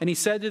sorrow. And he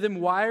said to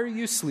them, Why are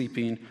you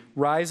sleeping?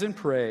 Rise and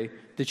pray,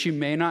 that you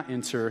may not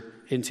enter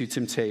into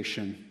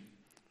temptation.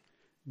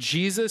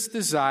 Jesus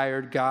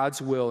desired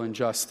God's will and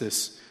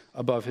justice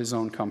above his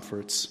own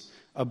comforts,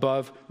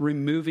 above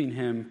removing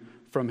him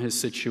from his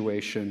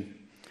situation.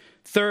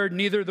 Third,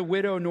 neither the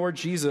widow nor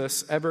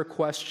Jesus ever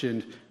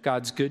questioned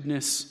God's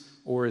goodness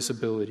or his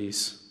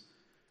abilities.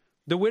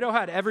 The widow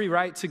had every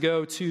right to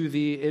go to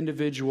the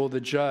individual, the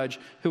judge,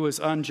 who was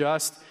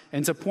unjust,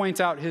 and to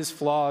point out his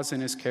flaws in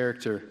his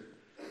character,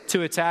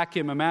 to attack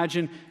him.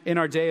 Imagine in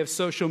our day of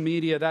social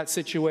media, that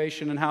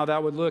situation and how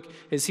that would look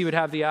is he would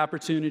have the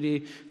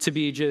opportunity to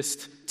be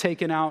just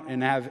taken out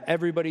and have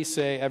everybody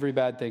say every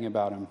bad thing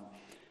about him.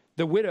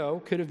 The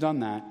widow could have done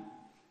that,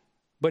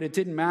 but it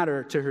didn't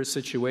matter to her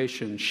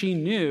situation. She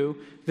knew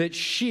that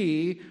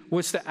she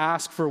was to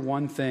ask for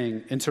one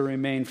thing and to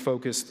remain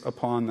focused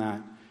upon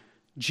that.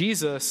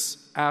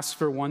 Jesus asked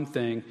for one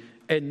thing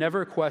and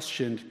never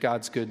questioned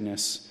God's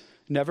goodness,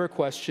 never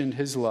questioned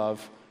his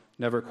love,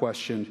 never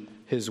questioned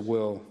his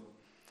will.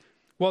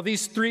 While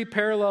these 3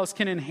 parallels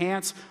can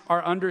enhance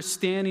our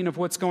understanding of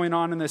what's going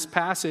on in this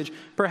passage,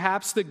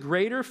 perhaps the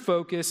greater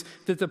focus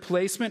that the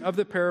placement of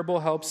the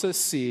parable helps us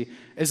see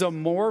is a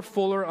more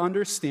fuller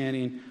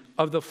understanding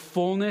of the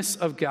fullness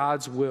of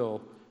God's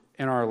will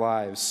in our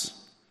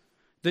lives.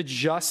 The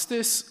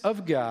justice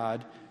of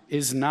God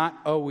is not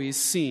always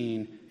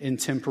seen in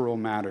temporal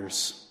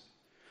matters.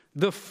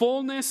 The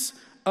fullness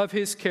of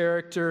his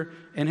character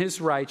and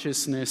his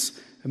righteousness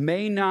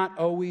may not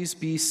always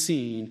be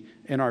seen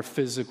in our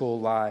physical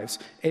lives.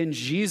 And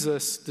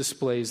Jesus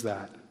displays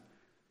that.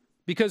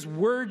 Because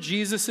were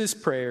Jesus'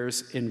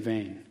 prayers in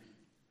vain?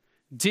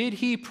 Did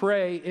he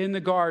pray in the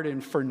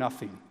garden for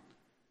nothing?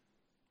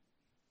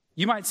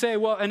 You might say,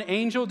 well, an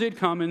angel did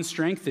come and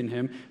strengthen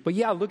him. But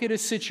yeah, look at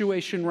his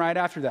situation right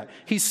after that.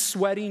 He's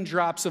sweating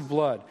drops of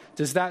blood.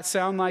 Does that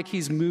sound like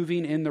he's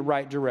moving in the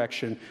right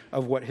direction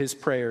of what his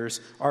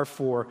prayers are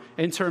for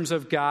in terms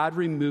of God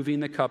removing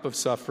the cup of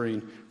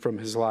suffering from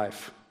his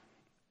life?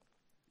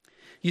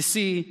 You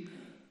see,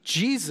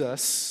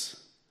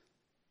 Jesus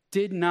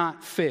did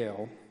not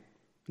fail,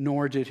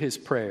 nor did his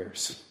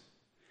prayers.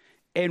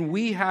 And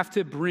we have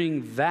to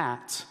bring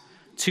that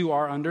to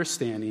our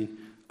understanding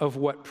of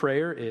what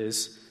prayer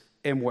is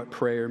and what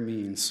prayer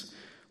means.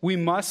 We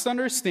must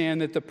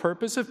understand that the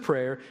purpose of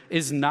prayer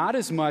is not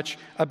as much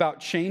about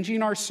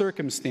changing our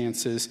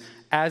circumstances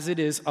as it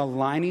is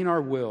aligning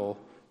our will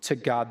to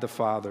God the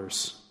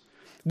Father's.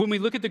 When we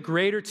look at the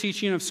greater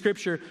teaching of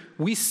Scripture,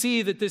 we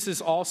see that this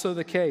is also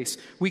the case.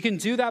 We can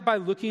do that by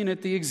looking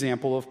at the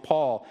example of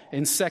Paul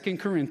in 2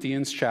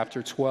 Corinthians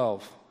chapter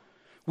 12.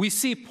 We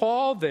see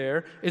Paul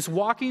there is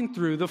walking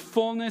through the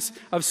fullness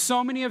of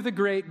so many of the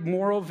great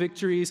moral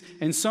victories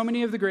and so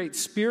many of the great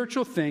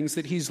spiritual things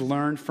that he's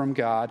learned from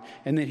God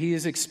and that he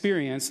has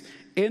experienced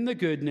in the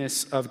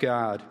goodness of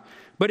God.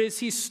 But as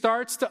he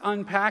starts to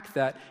unpack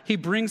that, he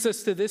brings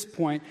us to this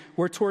point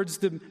where towards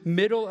the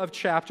middle of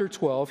chapter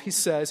 12, he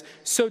says,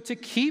 "So to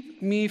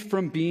keep me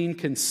from being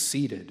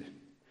conceited,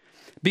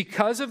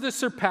 because of the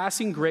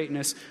surpassing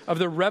greatness of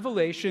the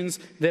revelations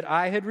that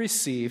I had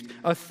received,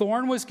 a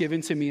thorn was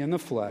given to me in the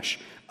flesh,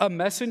 a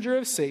messenger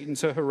of Satan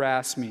to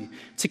harass me,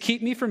 to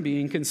keep me from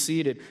being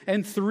conceited.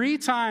 And 3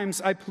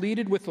 times I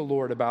pleaded with the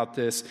Lord about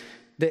this,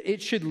 that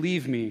it should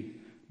leave me.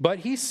 But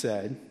he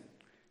said,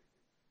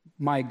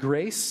 my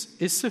grace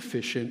is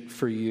sufficient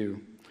for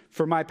you,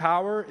 for my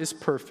power is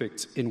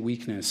perfect in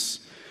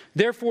weakness.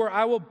 Therefore,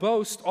 I will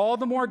boast all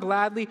the more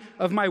gladly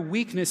of my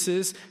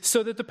weaknesses,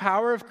 so that the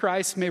power of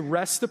Christ may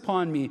rest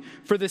upon me.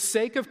 For the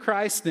sake of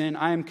Christ, then,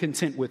 I am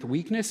content with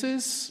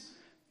weaknesses,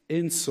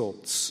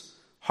 insults,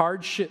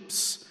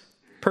 hardships,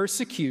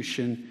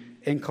 persecution,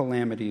 and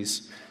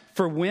calamities. For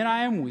For when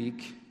I am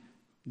weak,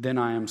 then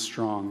I am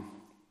strong.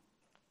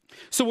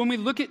 So when we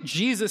look at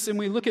Jesus and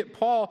we look at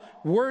Paul,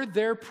 were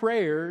their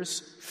prayers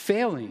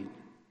failing?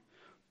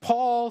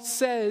 Paul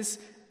says,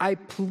 I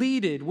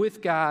pleaded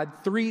with God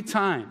 3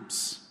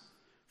 times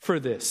for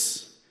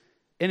this.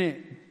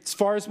 And as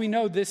far as we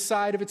know, this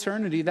side of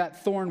eternity,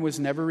 that thorn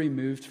was never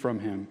removed from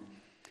him.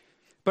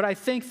 But I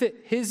think that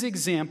his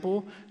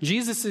example,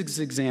 Jesus'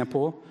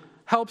 example,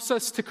 helps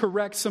us to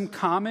correct some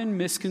common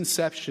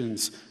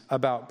misconceptions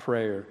about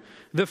prayer.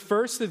 The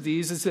first of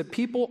these is that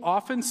people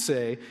often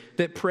say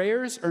that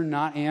prayers are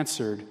not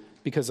answered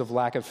because of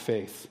lack of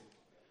faith.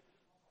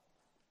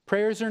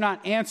 Prayers are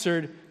not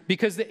answered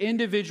because the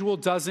individual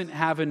doesn't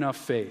have enough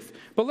faith.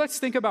 But let's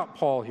think about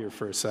Paul here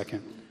for a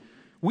second.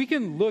 We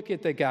can look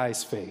at the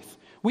guy's faith.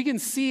 We can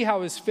see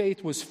how his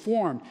faith was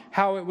formed,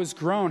 how it was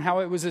grown, how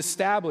it was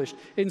established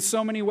in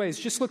so many ways.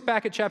 Just look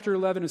back at chapter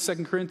 11 of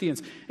 2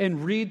 Corinthians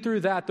and read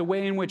through that, the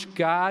way in which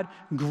God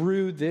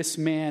grew this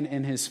man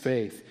in his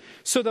faith.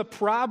 So the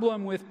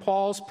problem with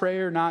Paul's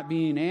prayer not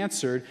being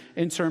answered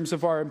in terms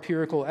of our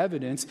empirical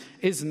evidence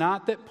is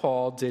not that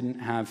Paul didn't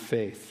have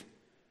faith.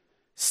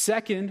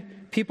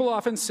 Second, people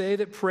often say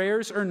that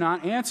prayers are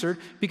not answered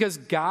because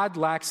God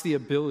lacks the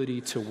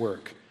ability to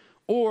work,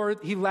 or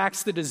he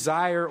lacks the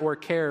desire or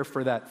care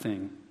for that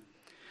thing.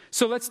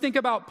 So let's think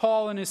about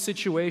Paul and his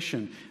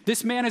situation.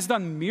 This man has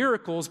done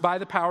miracles by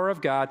the power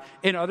of God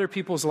in other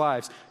people's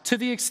lives, to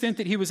the extent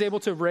that he was able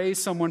to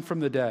raise someone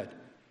from the dead.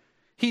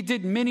 He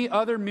did many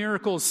other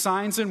miracles,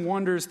 signs and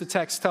wonders, the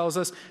text tells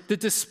us,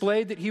 that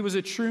displayed that he was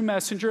a true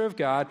messenger of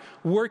God,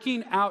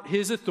 working out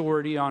his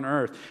authority on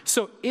earth.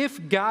 So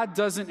if God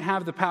doesn't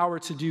have the power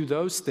to do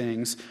those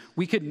things,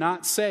 we could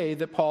not say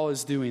that Paul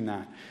is doing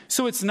that.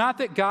 So it's not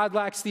that God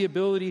lacks the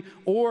ability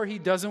or he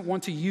doesn't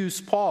want to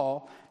use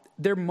Paul.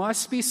 There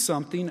must be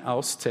something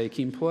else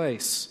taking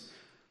place.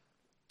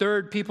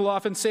 Third, people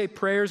often say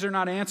prayers are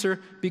not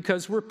answered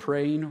because we're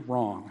praying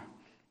wrong.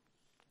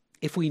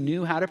 If we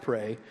knew how to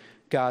pray,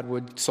 God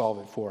would solve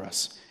it for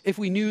us. If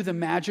we knew the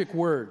magic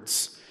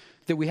words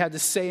that we had to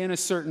say in a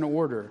certain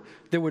order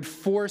that would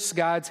force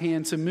God's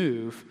hand to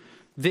move,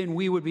 then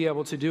we would be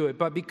able to do it.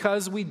 But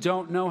because we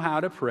don't know how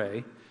to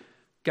pray,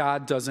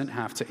 God doesn't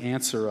have to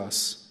answer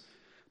us.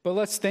 But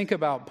let's think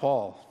about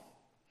Paul.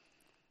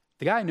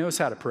 The guy knows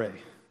how to pray.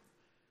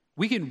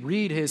 We can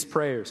read his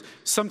prayers,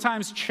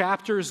 sometimes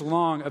chapters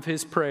long of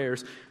his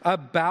prayers,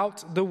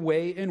 about the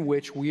way in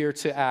which we are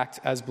to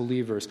act as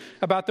believers,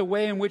 about the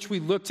way in which we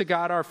look to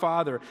God our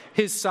Father,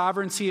 his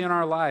sovereignty in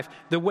our life,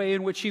 the way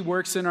in which he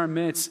works in our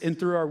midst and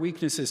through our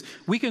weaknesses.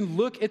 We can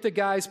look at the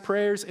guy's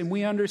prayers and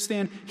we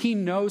understand he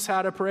knows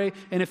how to pray.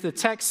 And if the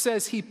text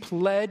says he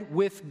pled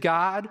with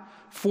God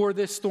for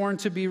this thorn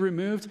to be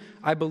removed,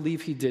 I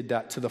believe he did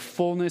that to the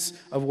fullness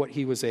of what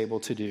he was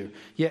able to do.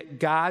 Yet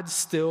God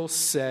still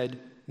said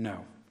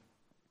no.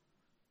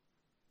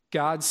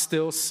 God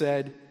still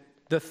said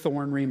the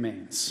thorn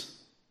remains.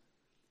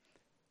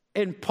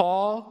 And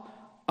Paul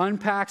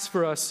unpacks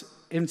for us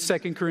in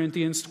 2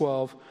 Corinthians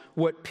 12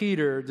 what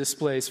Peter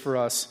displays for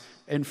us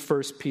in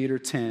 1 Peter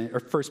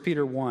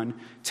 1,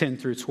 10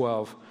 through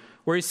 12,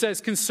 where he says,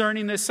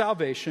 concerning this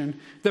salvation,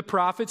 the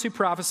prophets who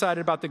prophesied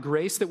about the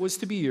grace that was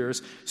to be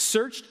yours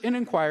searched and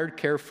inquired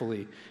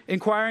carefully,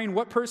 inquiring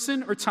what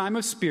person or time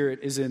of spirit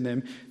is in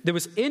them that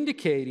was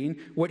indicating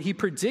what he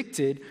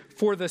predicted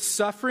for the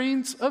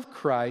sufferings of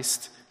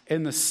Christ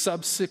and the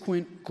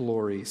subsequent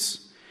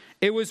glories.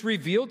 It was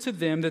revealed to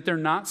them that they're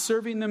not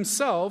serving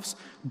themselves,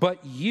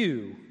 but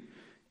you,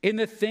 in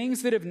the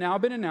things that have now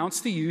been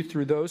announced to you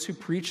through those who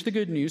preach the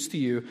good news to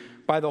you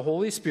by the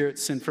Holy Spirit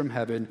sent from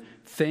heaven,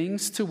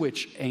 things to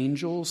which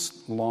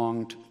angels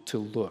longed to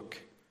look.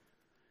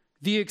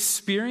 The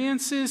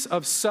experiences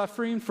of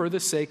suffering for the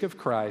sake of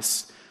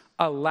Christ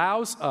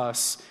allows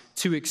us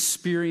to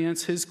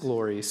experience his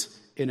glories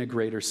in a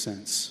greater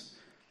sense.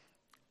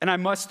 And I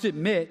must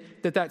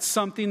admit that that's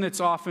something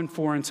that's often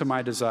foreign to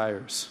my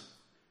desires.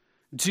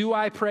 Do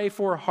I pray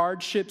for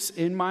hardships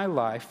in my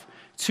life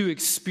to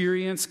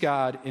experience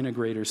God in a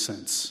greater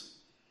sense?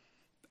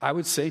 I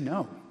would say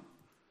no.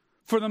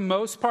 For the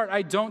most part,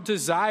 I don't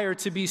desire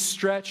to be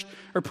stretched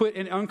or put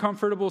in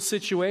uncomfortable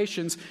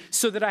situations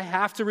so that I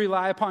have to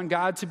rely upon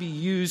God to be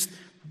used,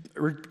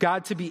 or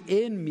God to be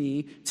in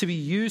me, to be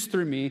used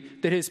through me,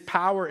 that his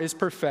power is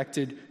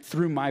perfected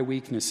through my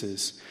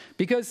weaknesses.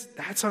 Because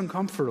that's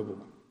uncomfortable.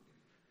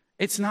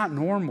 It's not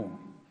normal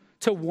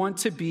to want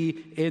to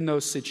be in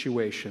those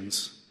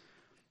situations.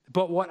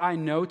 But what I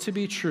know to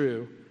be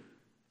true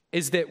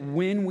is that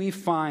when we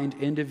find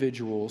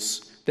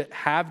individuals that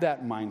have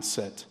that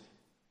mindset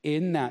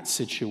in that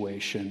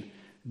situation,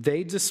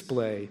 they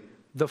display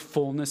the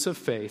fullness of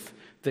faith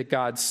that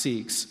God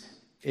seeks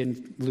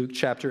in Luke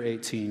chapter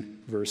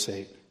 18, verse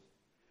 8.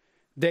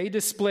 They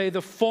display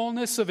the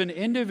fullness of an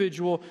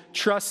individual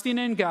trusting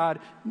in God,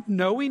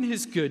 knowing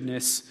his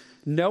goodness,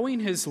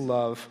 knowing his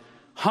love,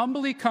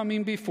 humbly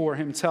coming before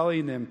him,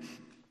 telling them,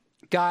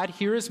 God,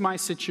 here is my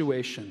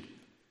situation.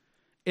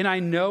 And I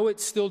know it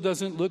still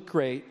doesn't look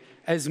great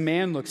as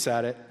man looks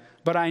at it,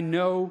 but I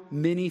know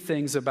many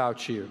things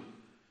about you.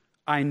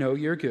 I know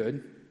you're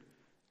good.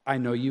 I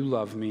know you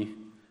love me.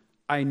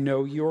 I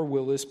know your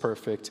will is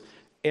perfect.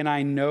 And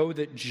I know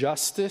that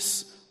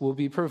justice will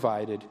be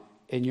provided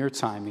in your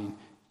timing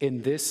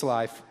in this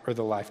life or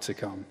the life to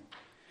come.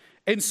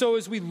 And so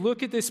as we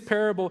look at this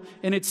parable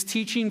and its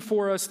teaching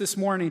for us this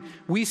morning,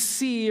 we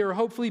see, or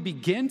hopefully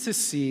begin to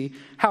see,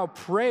 how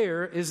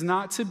prayer is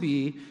not to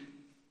be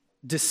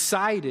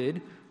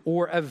decided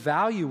or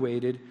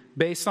evaluated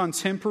based on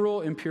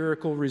temporal,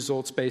 empirical,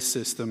 results-based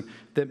system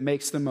that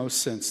makes the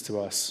most sense to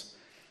us.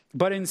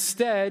 But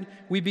instead,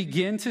 we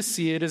begin to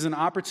see it as an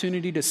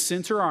opportunity to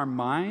center our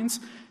minds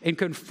and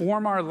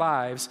conform our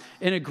lives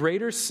in a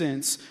greater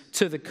sense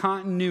to the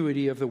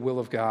continuity of the will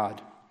of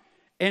God.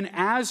 And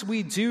as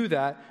we do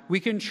that, we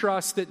can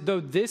trust that though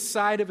this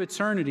side of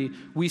eternity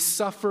we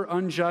suffer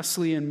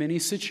unjustly in many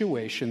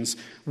situations,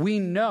 we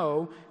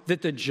know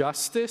that the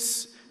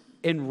justice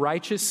and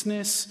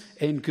righteousness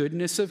and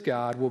goodness of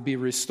God will be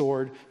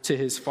restored to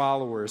his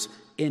followers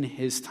in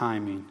his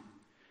timing.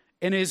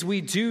 And as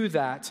we do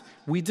that,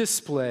 we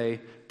display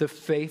the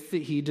faith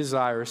that he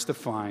desires to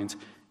find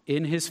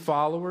in his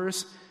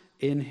followers,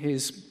 in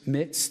his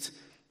midst,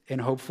 and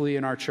hopefully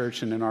in our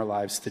church and in our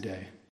lives today.